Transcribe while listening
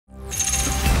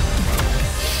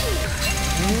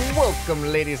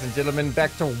Welcome, ladies and gentlemen,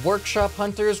 back to Workshop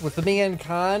Hunters with me and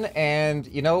Khan. And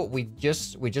you know, we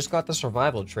just got the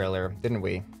survival trailer, didn't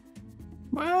we?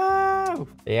 Whoa!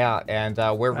 Yeah, and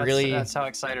that's how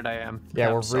excited I am.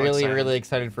 Yeah, we're so really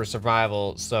excited for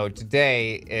survival. So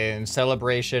today, in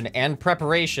celebration and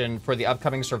preparation for the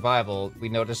upcoming survival, we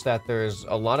noticed that there's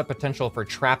a lot of potential for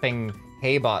trapping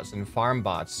hay bots and farm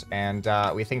bots, and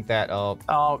we think that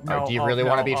no, do you really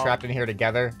want to be trapped in here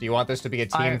together? Do you want this to be a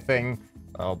team thing?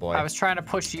 Oh boy. I was trying to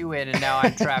push you in, and now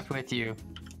I'm trapped with you.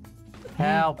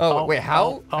 Help! Wait,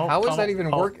 how is that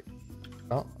even work?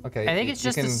 Oh, okay. I think it's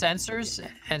just the sensors,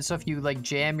 and so if you like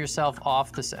jam yourself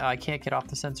off the, I can't get off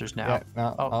the sensors now.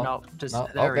 Yeah, no,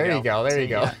 there you go. There you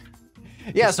go.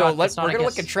 Yeah, so we're gonna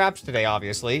look at traps today,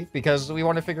 obviously, because we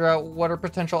want to figure out what are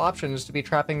potential options to be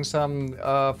trapping some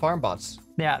farm bots.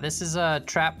 Yeah, this is a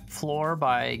trap floor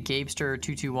by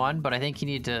Gabester221, but I think you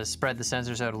need to spread the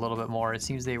sensors out a little bit more. It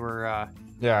seems they were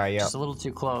just a little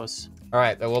too close. All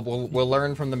right, we'll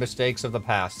learn from the mistakes of the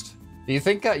past. Do you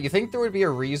think there would be a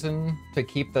reason to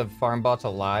keep the farm bots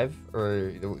alive,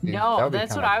 or no?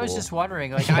 That's what I was just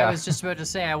wondering. Like I was just about to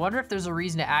say, I wonder if there's a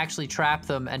reason to actually trap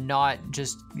them and not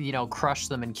just crush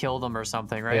them and kill them or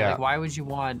something, right? Yeah. Like why would you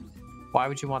want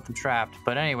them trapped?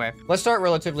 But anyway, let's start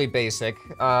relatively basic.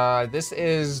 This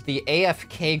is the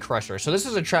AFK Crusher. So this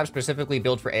is a trap specifically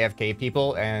built for AFK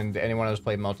people, and anyone who's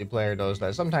played multiplayer knows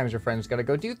that sometimes your friends gotta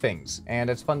go do things, and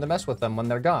it's fun to mess with them when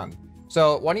they're gone.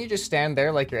 So why don't you just stand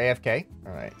there like you're AFK?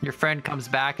 All right. Your friend comes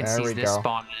back and sees this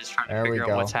spawn and is trying to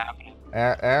figure out what's happening.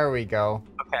 There we go.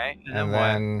 Okay. And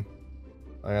then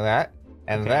look at that.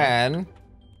 And then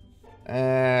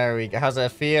there we go. How's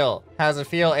that feel? How's it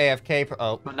feel, AFK?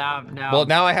 Oh. Well,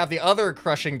 now I have the other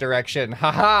crushing direction.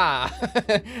 Haha.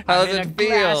 How's it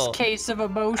feel? Glass case of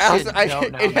emotion.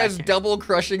 It has double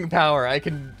crushing power. I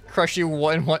can crush you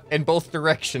in both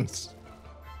directions.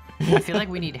 I feel like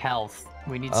we need health.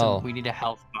 We need we need a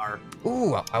health bar.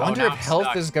 Ooh, I wonder if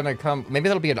health is gonna come. Maybe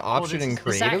that'll be an option in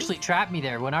creative. This actually trapped me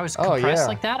there. When I was compressed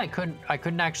like that, I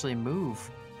couldn't actually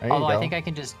move. Although I think I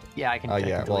can just I can. Oh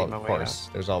yeah, well of course,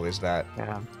 there's always that.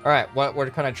 Yeah. All right,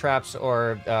 what kind of traps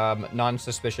or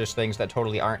non-suspicious things that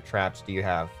totally aren't traps do you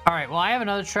have? All right, well I have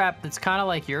another trap that's kind of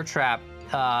like your trap.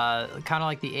 Kind of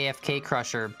like the AFK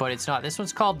Crusher, but it's not. This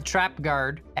one's called the Trap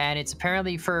Guard, and it's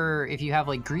apparently for if you have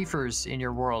like griefers in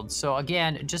your world. So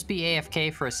again, just be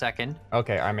AFK for a second.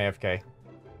 Okay, I'm AFK.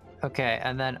 Okay,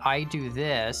 and then I do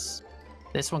this.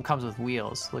 This one comes with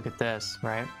wheels. Look at this,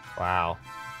 right? Wow.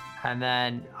 And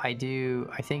then I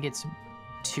think it's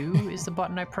 2 is the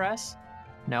button I press.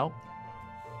 Nope.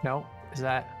 Is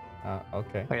that?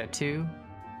 Okay. Oh yeah, 2.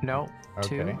 No. Okay.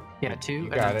 2. Yeah, 2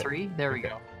 and then 3. There we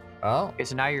go. Oh. Okay,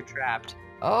 so now you're trapped.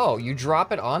 Oh, you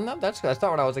drop it on them? That's not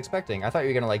what I was expecting. I thought you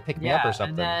were gonna like pick me up or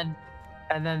something.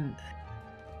 and then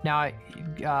now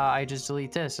I just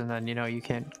delete this, and then you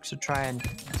can't. So try and.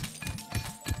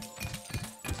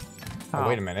 Oh,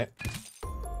 wait a minute.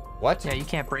 What? Yeah, you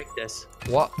can't break this.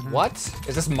 What? What?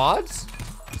 Is this mods?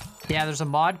 Yeah, there's a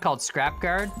mod called Scrap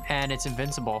Guard, and it's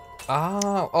invincible.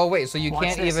 Oh wait, so you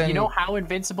can't even. You know how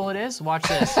invincible it is? Watch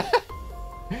this.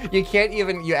 You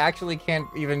actually can't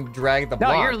even drag the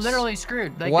blocks. No, you're literally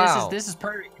screwed. Like wow. This is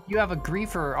perfect. You have a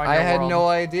griefer on your world. I had no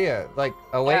idea. Like,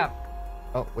 oh wait. Yeah.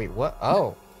 Oh wait, what?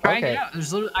 Oh. Try and get out.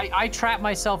 There's literally, I trapped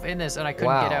myself in this and I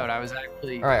couldn't get out. I was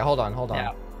actually. All right, hold on.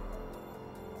 Yeah.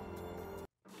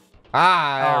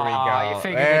 There we go. You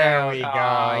figured it out. You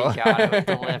got it with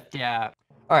the lift, yeah.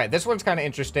 All right, this one's kind of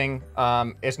interesting.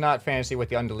 It's not fancy with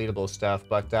the undeletable stuff,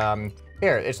 but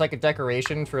here, it's like a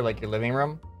decoration for like your living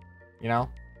room, you know?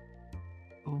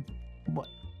 What?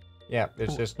 Yeah,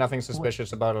 there's just nothing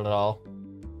suspicious about it at all.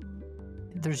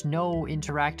 There's no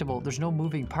there's no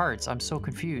moving parts. I'm so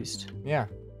confused. Yeah,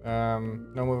 no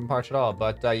moving parts at all,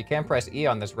 but you can press E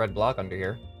on this red block under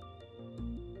here.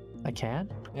 I can?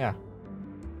 Yeah.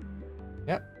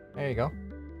 Yep, there you go.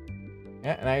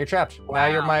 Yeah, now you're trapped. Wow. Now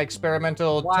you're my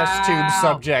experimental test tube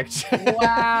subject.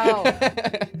 Wow.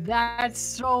 That's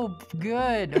so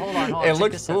good. Hold on. It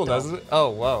looks cool, doesn't it?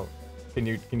 Oh, wow. Can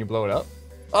you blow it up?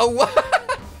 Oh, what?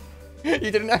 You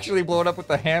didn't actually blow it up with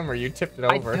the hammer. You tipped it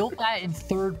over. I built that in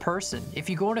third person. If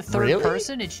you go into third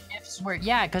person, it shifts where,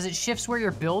 because it shifts where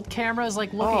your build camera is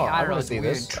like looking. I don't know. It's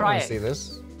weird. Try it. See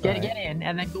this. Get in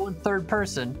and then go in third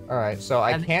person. All right, so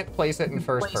I can't place it in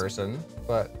first person,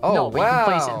 but no, but you can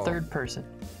place it in third person.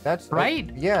 That's right.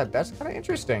 Yeah, that's kind of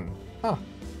interesting. Huh.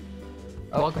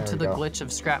 Welcome to the glitch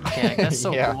of scrap mechanic. That's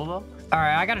so cool though. All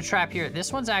right, I got a trap here.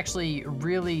 This one's actually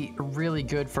really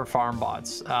good for farm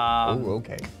bots. Oh,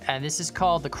 okay. And this is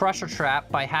called the Crusher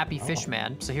Trap by Happy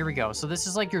Fishman. So here we go. So this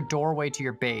is like your doorway to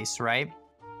your base, right?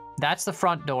 That's the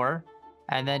front door.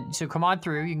 And then, so come on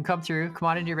through. You can come through. Come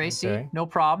on into your base. Okay. See, no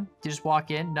problem. You just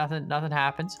walk in. Nothing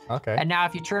happens. Okay. And now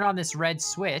if you turn on this red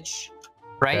switch,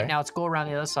 right? Okay. Now let's go around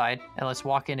the other side and let's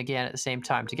walk in again at the same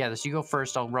time together. So you go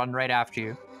first. I'll run right after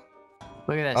you.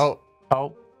 Look at this.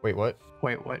 Oh. Wait, what?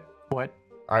 Wait, what? All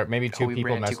right, maybe two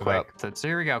people mess it up. So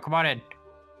here we go. Come on in.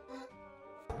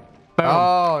 Boom.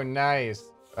 Oh, nice.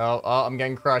 Oh, I'm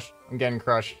getting crushed.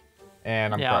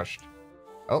 And I'm crushed.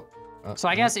 Oh. So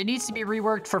I guess it needs to be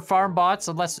reworked for farm bots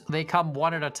unless they come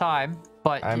one at a time.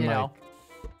 But you know.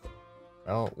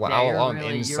 Oh wow! Yeah, I'm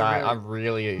inside. I'm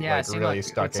really really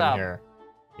stuck in here.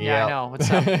 Yeah, I know. What's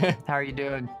up? How are you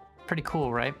doing? Pretty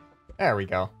cool, right? There we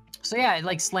go. So yeah, it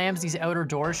like slams these outer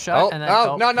doors shut. And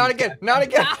then, no, not again! Not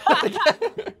again!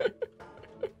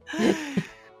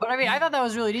 But I mean, I thought that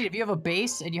was really neat. If you have a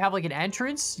base and you have like an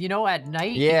entrance, you know, at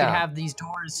night, you can have these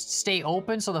doors stay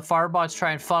open so the fire bots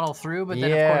try and funnel through, but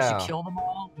then of course you kill them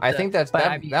all. I think that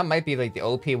might be like the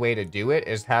OP way to do it,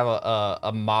 is have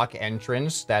a mock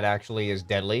entrance that actually is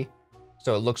deadly.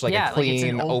 So it looks like a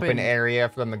clean, like open area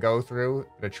for them to go through.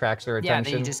 It attracts their attention. Yeah,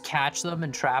 then you just catch them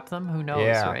and trap them. Who knows,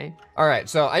 right? All right,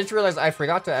 so I just realized I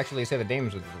forgot to actually say the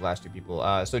names of the last two people.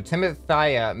 So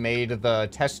Timothea made the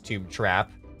test tube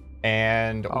trap,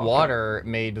 and Water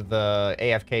made the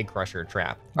AFK crusher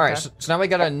trap. All right, so now we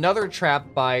got another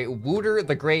trap by Wooter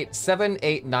the Great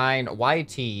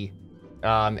 789YT.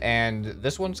 And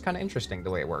this one's kind of interesting the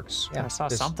way it works. Yeah, I saw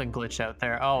something glitch out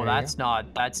there. Oh, that's not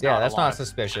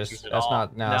suspicious. That's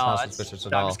not suspicious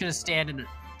at all. I'm just gonna stand in.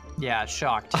 Yeah,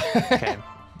 shocked. Okay.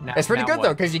 It's pretty good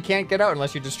though, because you can't get out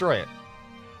unless you destroy it.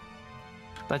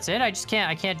 That's it. I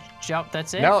can't jump.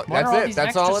 That's it. No, that's it.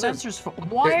 That's all it is.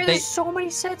 Why are there so many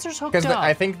sensors hooked up? Because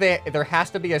I think there has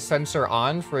to be a sensor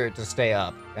on for it to stay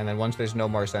up, and then once there's no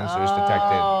more sensors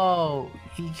detected. Oh,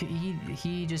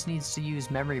 he just needs to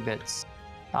use memory bits.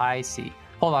 I see.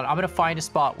 Hold on, I'm gonna find a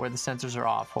spot where the sensors are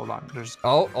off. Hold on.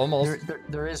 Almost.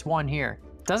 There is one here.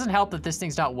 Doesn't help that this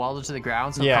thing's not welded to the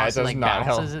ground, so it does like not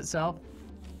bounces help itself.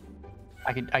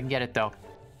 I can get it though.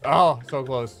 Oh, so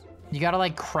close. You gotta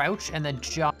like crouch and then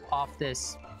jump off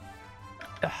this.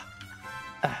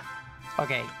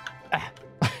 Okay.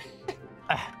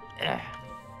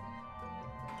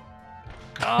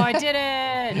 Oh, I did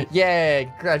it! Yay!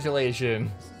 Congratulations.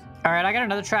 All right, I got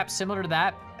another trap similar to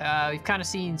that. We've kind of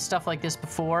seen stuff like this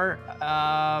before.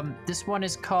 This one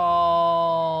is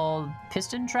called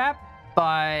Piston Trap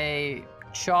by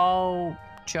Chohan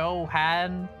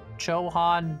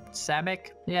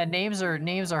Samek. Yeah, names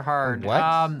are hard.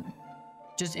 What?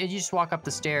 You just walk up the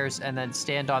stairs and then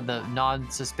stand on the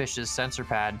non-suspicious sensor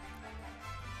pad.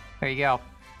 There you go.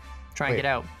 Try and get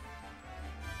out.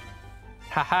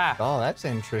 Haha. Oh, that's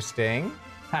interesting.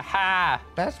 Haha.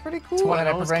 That's pretty cool. And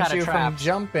it prevents you from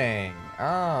jumping.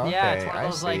 Oh, okay. Yeah, it's one of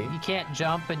those like you can't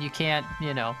jump and you can't,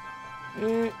 you know.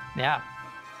 Yeah.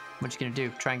 What you gonna do?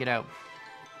 Try and get out.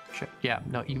 Yeah,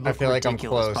 no, you look I feel like I'm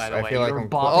ridiculous, close. by the way. I feel like I'm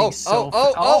close.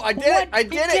 I did it! I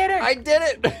did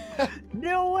it!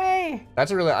 No way!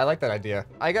 That's I like that idea.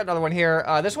 I got another one here.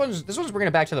 This one's bringing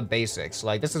it back to the basics.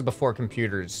 Like, this is before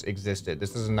computers existed.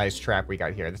 This is a nice trap we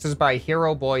got here. This is by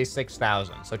Hero Boy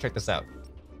 6000. So check this out.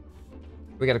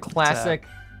 We got a classic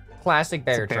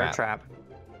bear trap.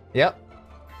 Yep.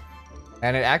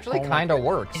 And it actually kind of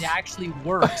works. It actually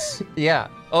works. Yeah.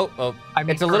 Oh. I mean,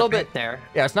 it's a little bit there.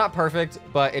 Yeah, it's not perfect,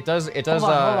 but it does hold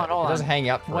on. It does hang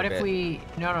up for what a if bit.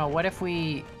 what if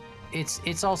we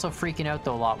it's also freaking out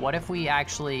though a lot. What if we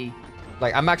actually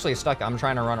like I'm actually stuck. I'm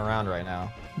trying to run around right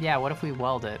now. Yeah, what if we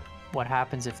weld it? What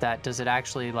happens if does it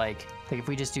actually like if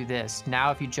we just do this?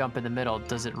 Now if you jump in the middle,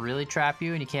 does it really trap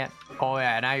you and you can't Oh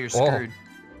yeah, now you're screwed.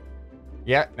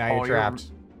 Yeah, now you're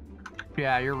trapped.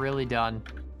 Yeah, you're really done.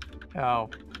 Oh.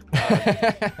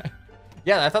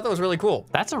 Yeah, I thought that was really cool.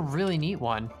 That's a really neat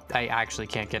one. I actually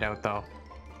can't get out though.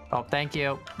 Oh, thank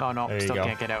you. Oh no, still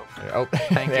can't get out. Oh,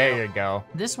 thank you. There you go.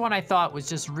 This one I thought was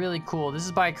just really cool. This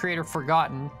is by creator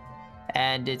Forgotten,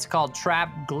 and it's called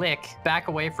Trap Glick. Back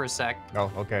away for a sec.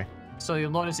 Oh, okay. So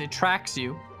you'll notice it tracks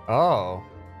you. Oh.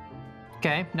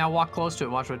 Okay, now walk close to it.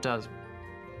 Watch what it does.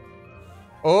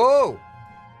 Oh.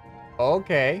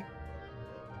 Okay.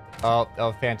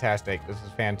 Oh, fantastic. This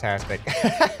is fantastic.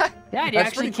 Yeah, you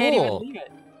actually can't even leave it.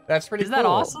 That's pretty cool. Isn't that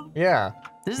awesome? Yeah.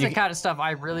 This is the kind of stuff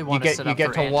I really want to set up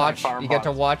for You get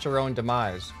to watch your own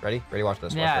demise. Ready? Watch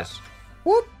this. Yeah. Watch this.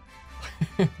 Whoop.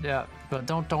 Yeah, but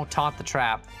don't taunt the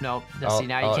trap. No. See,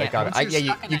 now you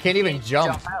can't. You can't even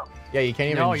jump. Yeah, you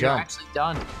can't even jump. No, you're actually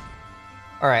done.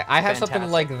 All right, I have something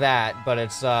like that, but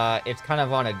it's kind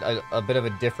of on a bit of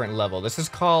a different level. This is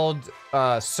called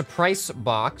Surprise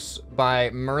Box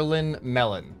by Merlin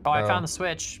Melon. Oh, I found the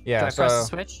switch. Yeah, Do I press the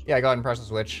switch? Yeah, go ahead and press the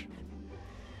switch.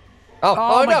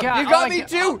 Oh my no, God. you got me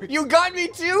too! You got me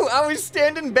too! I was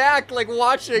standing back, like,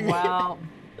 watching. Wow.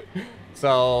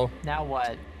 So... Now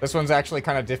what? This one's actually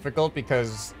kind of difficult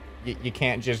because you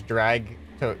can't just drag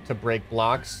to break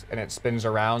blocks, and it spins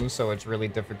around, so it's really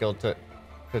difficult to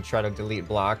try to delete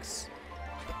blocks.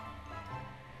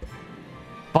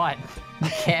 But you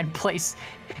can place,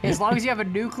 as long as you have a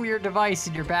nuclear device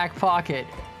in your back pocket,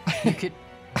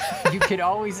 you could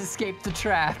always escape the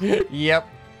trap. Yep.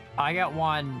 I got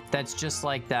one that's just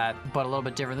like that, but a little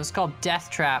bit different. This is called Death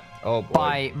Trap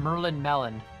by Merlin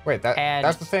Mellon. Wait,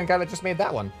 that's the same guy that just made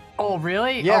that one. Oh,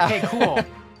 really? Yeah. Okay, cool.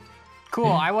 Cool.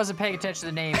 I wasn't paying attention to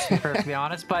the names, to be perfectly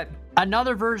honest, but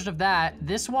another version of that.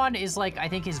 This one is like, I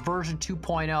think, is version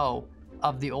 2.0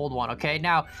 of the old one, okay?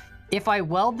 Now, if I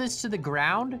weld this to the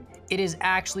ground, it is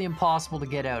actually impossible to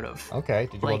get out of. Okay,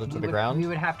 did you weld it to the ground? We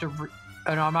would have to...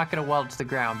 Oh, no, I'm not going to weld it to the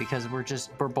ground because we're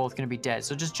both going to be dead.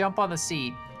 So just jump on the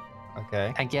seat.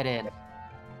 Okay. And get in.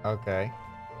 Okay.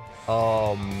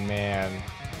 Oh, man.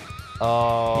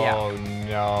 Oh,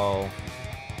 no.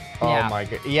 Oh my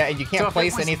god. Yeah, and you can't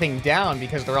place anything down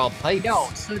because they're all pipes. No,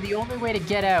 so the only way to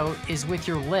get out is with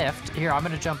your lift. Here, I'm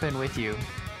gonna jump in with you.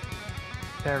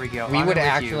 There we go. We would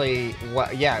actually,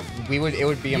 yeah, it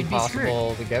would be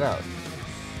impossible to get out.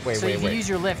 So you can use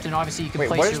your lift, and obviously you can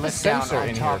place what your is lift the down sensor on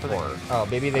in top here of for? it. Oh,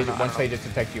 maybe once they just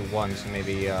detect you once,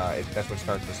 maybe that's what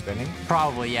starts the spinning?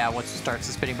 Probably, yeah, once it starts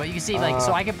the spinning. But you can see, like,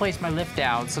 so I can place my lift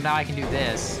down, so now I can do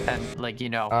this, and, like, you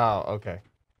know. Oh, okay.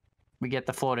 We get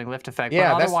the floating lift effect,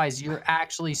 yeah, but otherwise you're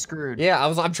actually screwed. Yeah,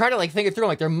 I'm trying to like think it through. I'm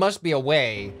like, there must be a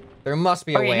way. There must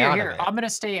be a way out of it. I'm gonna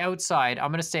stay outside.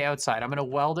 I'm gonna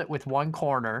weld it with one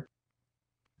corner.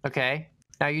 Okay.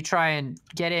 Now you try and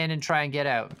get in and try and get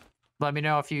out. Let me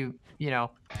know if you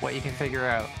know what you can figure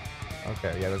out.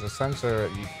 Okay. Yeah. There's a sensor.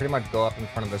 You pretty much go up in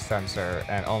front of the sensor,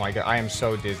 and oh my god, I am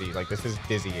so dizzy. Like this is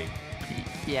dizzying.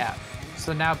 Yeah.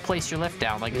 So now place your lift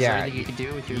down. Like, is there anything you can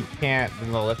do with your... You can't.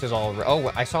 The lift is all...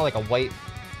 Oh, I saw like a white...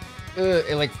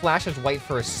 it like flashes white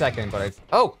for a second, but I...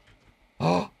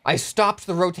 Oh! I stopped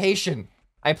the rotation.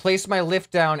 I placed my lift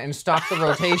down and stopped the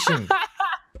rotation.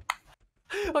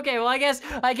 Okay, well, I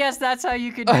guess that's how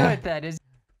you can do it then. Is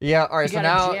yeah, all right, so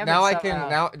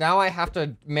now I have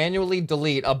to manually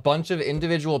delete a bunch of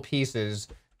individual pieces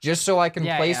just so I can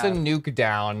place a nuke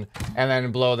down and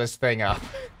then blow this thing up.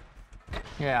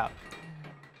 Yeah.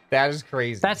 That is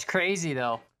crazy. That's crazy,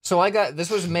 though. So this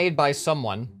was made by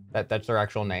someone. That's their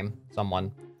actual name.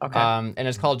 Someone. Okay. And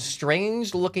it's called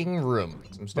Strange Looking Room.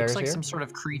 Some stairs Looks like here. some sort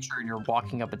of creature and you're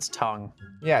walking up its tongue.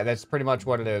 Yeah, that's pretty much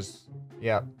what it is.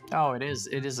 Yeah. Oh, it is.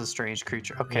 It is a strange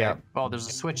creature. Okay. Yeah. Oh, there's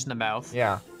a switch in the mouth.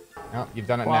 Yeah. No, you've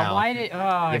done it now. Why did...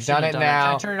 Oh, you've done it now.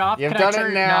 Can I turn it off? You've done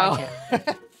it now. No,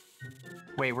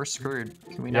 wait, we're screwed.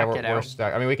 Can we not get out? We're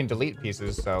stuck. I mean, we can delete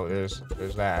pieces, so there's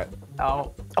that.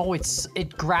 Oh,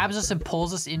 it grabs us and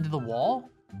pulls us into the wall?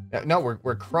 No,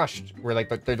 we're crushed. We're like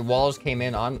the walls came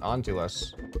in onto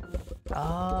us.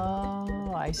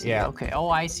 Oh, I see. Yeah. Okay. Oh,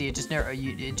 I see. It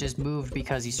just moved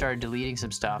because he started deleting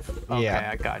some stuff. Okay, yeah.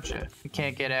 I gotcha. We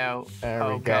can't get out.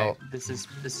 There we go. This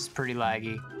is pretty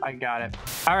laggy. I got it.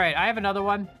 All right, I have another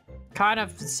one. Kind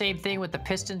of the same thing with the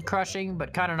piston crushing,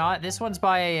 but kind of not. This one's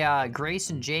by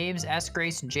Grayson James,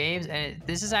 Grayson James, and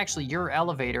this is actually your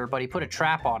elevator, but he put a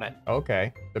trap on it.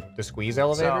 Okay. The squeeze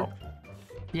elevator? So,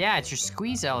 yeah, it's your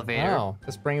squeeze elevator. Oh,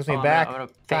 this brings me back to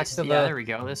there we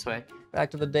go, this way.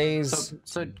 Back to the days.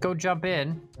 So go jump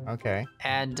in. Okay.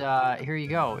 And here you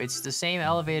go. It's the same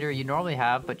elevator you normally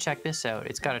have, but check this out.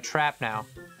 It's got a trap now.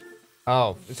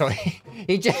 Oh, so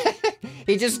he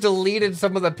just deleted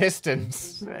some of the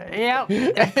pistons. Yeah.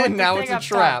 And now it's a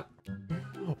trap.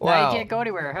 Wow. Now you can't go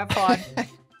anywhere. Have fun.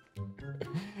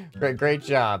 Great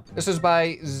job. This is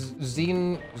by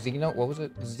what was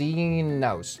it?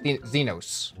 Xenos.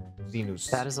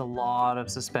 That is a lot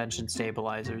of suspension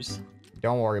stabilizers.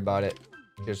 Don't worry about it.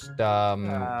 Just yeah,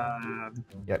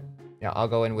 I'll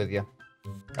go in with you.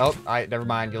 Oh, never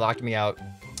mind. You locked me out.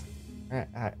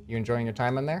 You enjoying your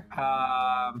time in there?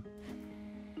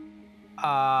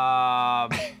 Have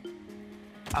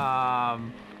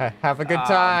a good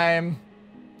time.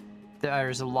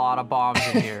 There's a lot of bombs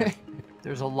in here.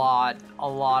 There's a lot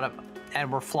of,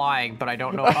 and we're flying, but I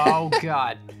don't know. Oh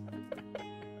god.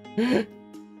 I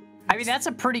mean, that's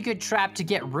a pretty good trap to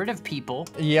get rid of people.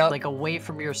 Yeah. Like away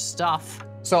from your stuff.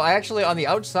 So I actually, on the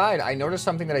outside, I noticed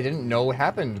something that I didn't know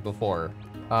happened before.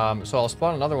 So I'll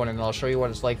spawn another one and I'll show you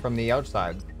what it's like from the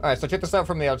outside. All right, so check this out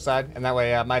from the outside, and that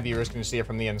way my viewers can see it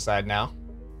from the inside now.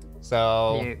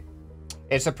 So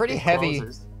it's a pretty heavy,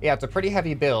 yeah, it's a pretty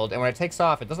heavy build, and when it takes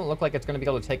off, it doesn't look like it's going to be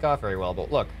able to take off very well,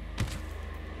 but look.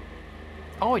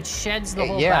 Oh, it sheds the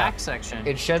whole back section.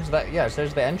 It sheds that. Yeah, it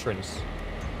sheds the entrance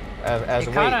as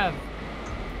a kind of.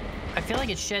 I feel like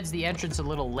it sheds the entrance a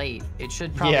little late. It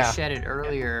should probably shed it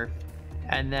earlier,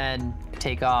 and then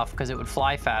take off because it would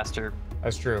fly faster.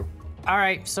 That's true. All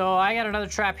right, so I got another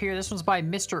trap here. This one's by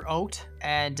Mr. Oat,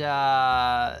 and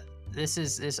this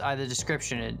is the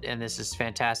description, and this is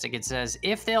fantastic. It says,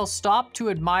 if they'll stop to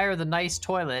admire the nice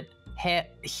toilet,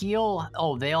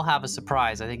 they'll have a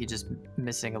surprise. I think you're just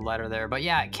missing a letter there. But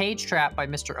yeah, cage trap by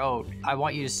Mr. Oat. I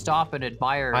want you to stop and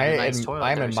admire the nice toilet.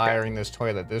 I'm admiring this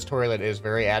toilet. This toilet is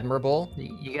very admirable.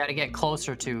 You got to get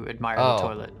closer to admire the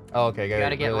toilet. Oh, okay. You got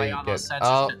to get right on those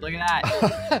sensors. Look at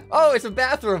that. Oh, it's a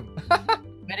bathroom.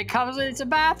 And it's a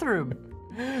bathroom.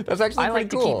 That's actually pretty cool. I like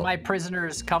to keep my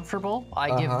prisoners comfortable.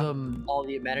 I give them all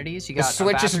the amenities. You got the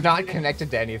switch is not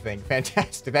connected to anything.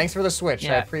 Fantastic. Thanks for the switch.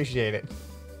 I appreciate it.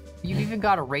 You've even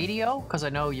got a radio, because I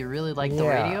know you really like the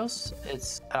radios.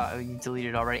 It's you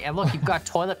deleted already. And look, you've got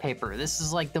toilet paper. This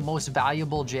is like the most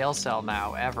valuable jail cell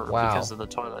now ever because of the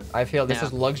toilet. I feel this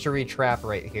is luxury trap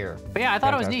right here. But yeah, I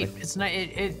thought it was neat. It's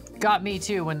it got me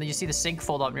too when you see the sink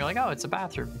fold up and you're like, oh, it's a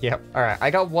bathroom. Yep. All right,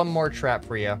 I got one more trap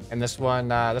for you, and this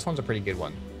one's a pretty good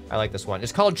one. I like this one.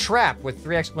 It's called Trap with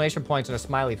 3 exclamation points and a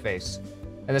smiley face.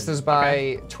 And this is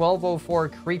by 1204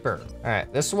 Creeper. All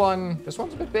right, this one's a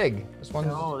bit big. This one's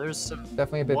there's some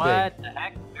definitely a bit big. What the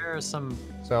heck? There are some.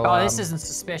 So this isn't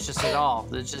suspicious at all.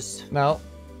 There's just no.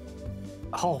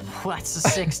 Oh, that's a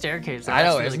sick staircase. I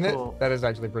know, really isn't cool. it? That is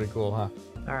actually pretty cool, huh?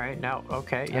 All right, now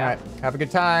okay, yeah. All right, have a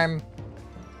good time.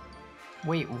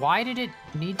 Wait, why did it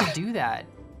need to do that?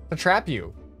 To trap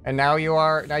you, and now you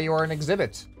are an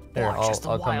exhibit. There,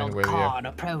 I'll come in with you.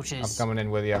 Approaches. I'm coming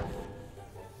in with you.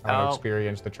 I want to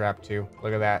experience the trap too.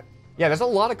 Look at that. Yeah, there's a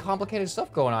lot of complicated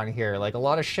stuff going on here. Like a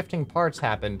lot of shifting parts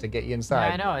happen to get you inside.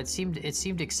 Yeah, I know. It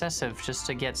seemed excessive just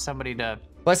to get somebody to.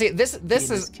 But see, this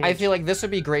is. I feel like this would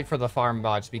be great for the farm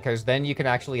bots because then you can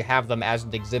actually have them as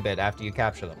an exhibit after you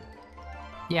capture them.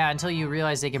 Yeah, until you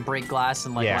realize they can break glass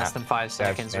in like less than 5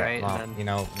 seconds, right? Well, and then... You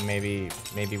know, maybe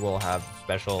we'll have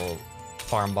special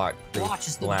farm bot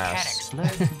watches the mechanics learn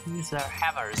to use their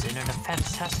hammers in a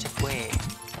fantastic way.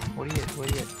 What do you?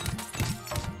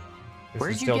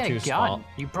 Where'd you get a gun? Small.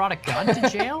 You brought a gun to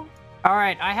jail? All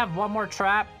right, I have one more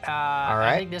trap. All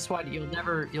right. I think this one you'll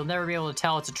never be able to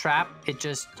tell it's a trap. It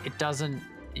doesn't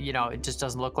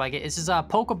look like it. This is a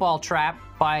Pokeball trap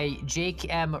by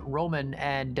Jake M. Roman,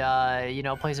 and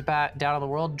plays it back down on the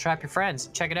world and trap your friends.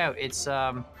 Check it out. It's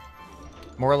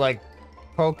more like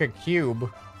Poke Cube.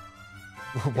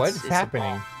 What's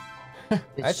happening?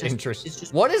 That's interesting.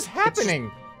 What is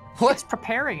happening? What? It's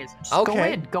preparing. It's just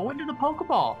go into the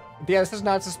Pokeball. Yeah, this is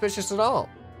not suspicious at all.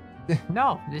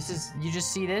 No, you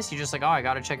just see this, you're just like, oh, I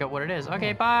gotta check out what it is.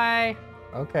 Okay, bye.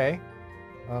 Okay.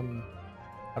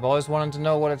 I've always wanted to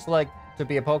know what it's like to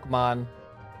be a Pokemon.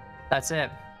 That's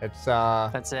it. That's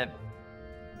it.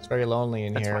 It's very lonely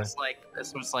in here. That's what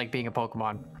it's like being a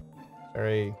Pokemon.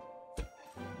 Very,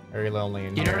 very lonely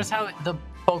in here. You notice how the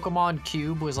Pokemon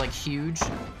Cube was like huge,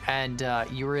 and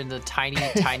you were in the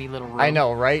tiny little room. I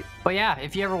know, right? But yeah,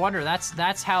 if you ever wonder,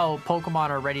 that's how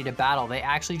Pokemon are ready to battle. They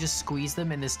actually just squeeze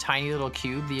them in this tiny little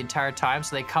cube the entire time,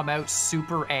 so they come out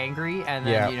super angry, and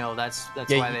then that's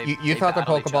why they. You thought the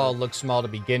Pokeball looked small to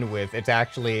begin with. It's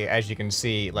actually, as you can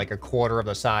see, like a quarter of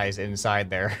the size inside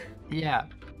there. Yeah.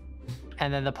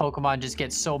 And then the Pokemon just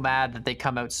get so mad that they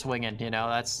come out swinging.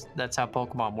 That's how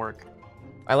Pokemon work.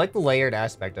 I like the layered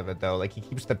aspect of it though. Like he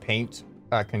keeps the paint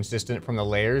consistent from the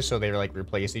layers, so they like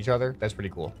replace each other. That's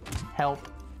pretty cool. Help!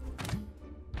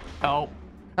 Oh!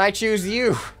 I choose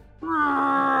you.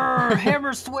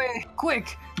 Hammer swing!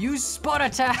 Quick! Use Spun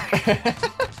Attack!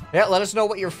 Yeah, let us know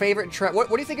what your favorite trap. What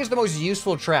do you think is the most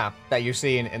useful trap that you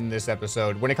see in this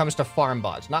episode when it comes to farm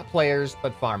bots? Not players,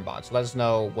 but farm bots. Let us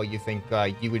know what you think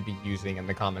you would be using in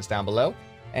the comments down below,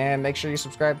 and make sure you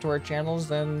subscribe to our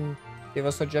channels and give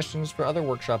us suggestions for other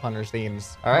Workshop Hunters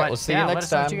themes. All right, we'll see you next time. Let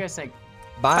us know what you guys think.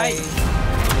 Bye.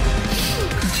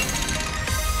 Bye.